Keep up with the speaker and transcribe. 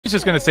was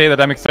just going to say that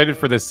I'm excited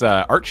for this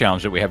art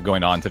challenge that we have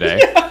going on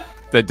today.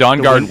 The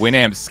Dawnguard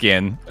Winamp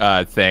skin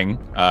thing,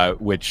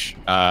 which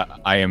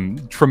I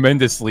am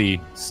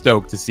tremendously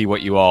stoked to see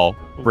what you all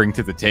bring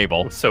to the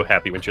table. I'm so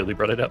happy when Julie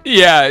brought it up.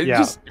 Yeah.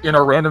 Just in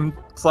a random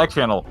Slack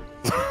channel.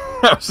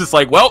 I was just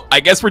like, well,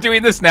 I guess we're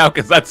doing this now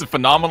because that's a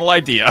phenomenal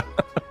idea.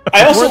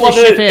 I also love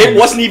that it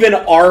wasn't even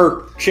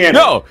our channel.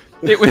 No,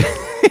 it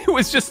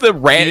was just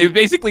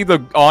basically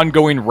the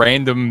ongoing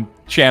random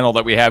channel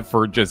that we have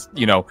for just,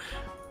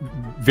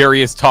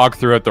 various talk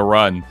throughout the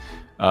run.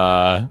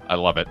 I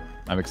love it.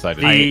 I'm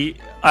excited.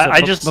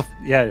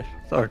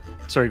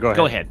 Sorry,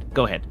 go ahead.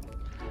 Go ahead.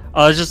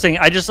 I was just saying,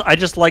 I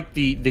just like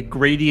the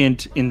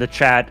gradient in the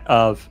chat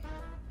of,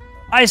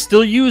 I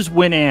still use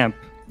Winamp.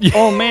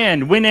 Oh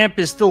man, Winamp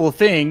is still a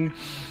thing.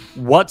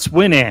 What's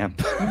Winamp?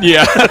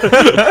 Yeah.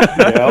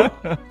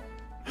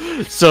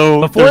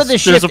 So before the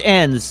shift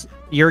ends,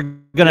 you're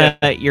gonna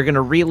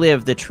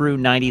relive the true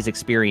 '90s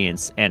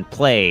experience and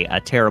play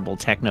a terrible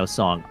techno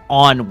song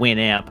on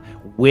Winamp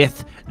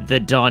with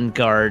the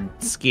Dawnguard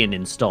skin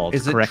installed.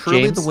 Is correct, it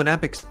truly James? the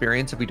Winamp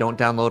experience if we don't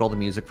download all the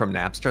music from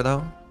Napster,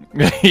 though?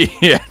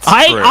 Yeah,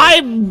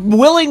 I'm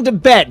willing to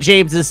bet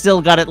James has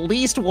still got at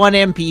least one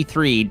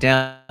MP3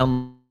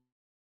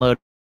 downloaded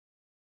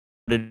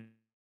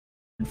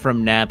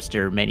from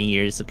Napster many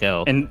years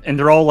ago. And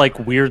they're all like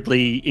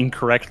weirdly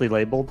incorrectly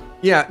labeled.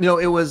 Yeah, no,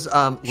 it was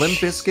Limp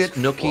Bizkit,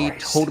 Nookie,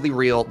 Totally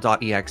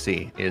Real.exe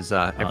is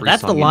every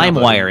that's song the you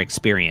download. LimeWire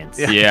experience.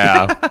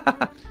 Yeah.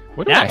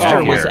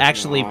 Napster was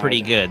actually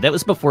pretty good. That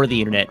was before the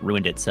internet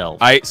ruined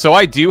itself. So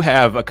I do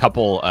have a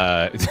couple.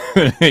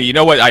 You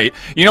know what I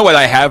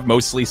have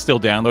mostly still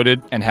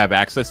downloaded and have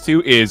access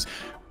to is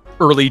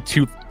mostly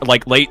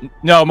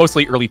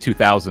early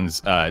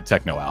 2000s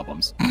techno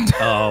albums.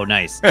 Oh,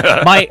 nice.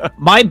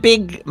 my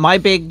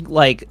big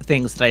like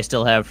things that I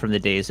still have from the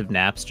days of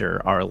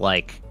Napster are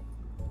like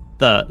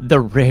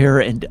the rare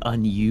and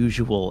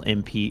unusual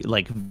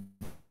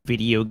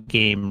video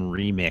game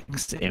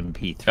remix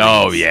MP3s.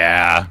 Oh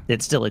yeah,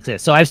 that still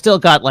exists. So I've still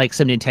got like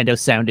some Nintendo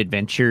Sound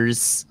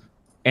Adventures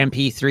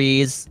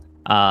MP3s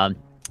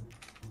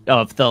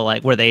of the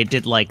where they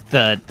did like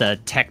the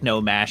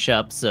techno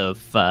mashups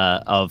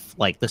of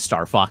like the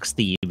Star Fox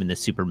theme and the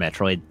Super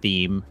Metroid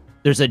theme.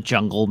 There's a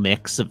jungle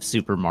mix of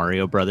Super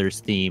Mario Brothers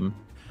theme.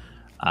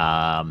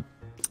 The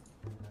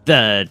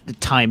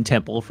Time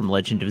Temple from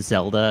Legend of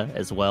Zelda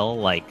as well.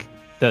 Like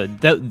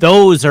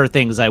those are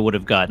things I would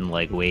have gotten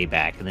like way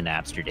back in the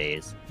Napster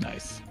days.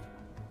 Nice.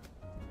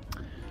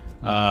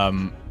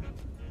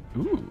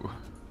 Ooh.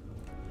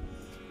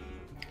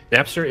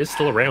 Napster is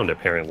still around,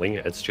 apparently.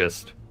 It's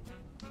just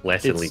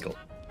less illegal.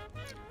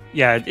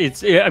 Yeah,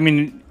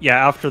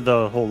 after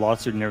the whole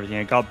lawsuit and everything,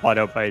 it got bought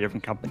out by a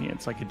different company.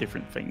 It's like a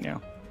different thing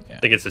now. Yeah. I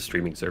think it's a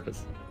streaming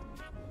service.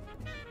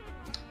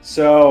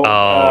 So,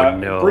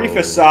 brief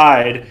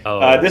aside,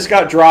 this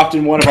got dropped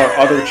in one of our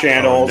other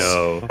channels.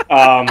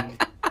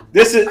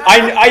 This is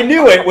I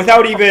knew it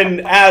without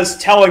even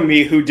telling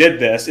me who did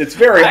this. It's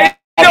very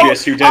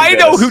obvious who did this. I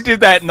know who did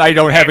that, and I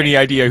don't have any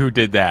idea who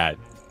did that.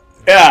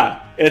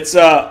 Yeah, it's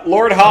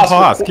Lord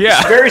Hosk.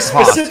 Yeah, very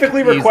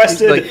specifically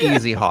requested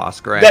easy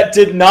Hosk, right? That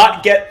did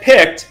not get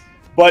picked,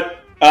 but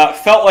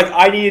felt like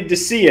I needed to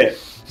see it.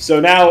 So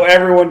now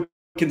everyone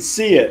can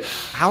see it.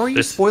 How are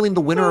you spoiling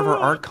the winner of our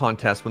art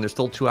contest when there's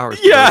still 2 hours?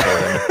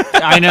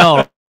 I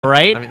know,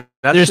 right? I mean,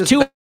 there's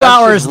 2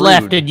 hours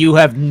left, and you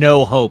have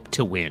no hope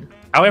to win.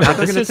 However,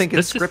 they're going to think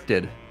it's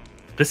scripted.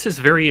 This is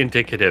very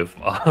indicative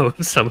of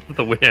some of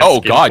the Winamp Oh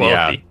skin God,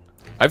 quality. yeah.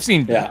 I've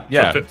seen,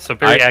 So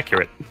very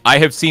accurate. I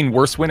have seen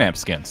worse Winamp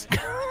skins.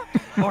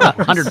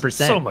 100%.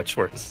 So much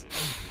worse.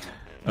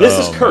 This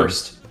is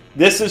cursed.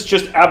 This is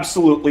just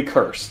absolutely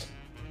cursed.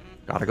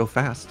 Gotta go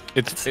fast.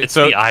 It's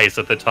the eyes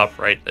at the top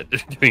right that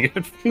are doing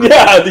it.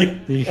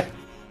 Yeah.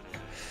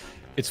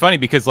 It's funny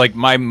because like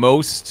my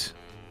most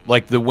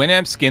the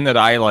Winamp skin that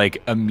I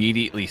like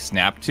immediately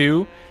snapped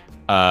to,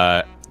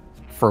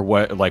 for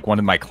what one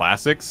of my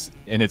classics,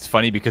 and it's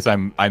funny because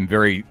I'm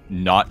very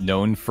not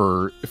known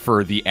for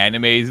the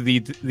animes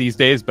these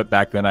days, but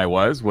back then I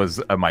was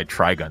my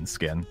Trigun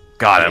skin.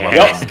 God, I love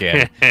that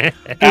skin.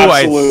 Ooh,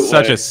 I had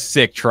such a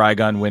sick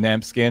Trigun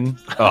Winamp skin.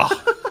 Oh,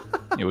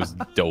 it was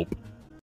dope.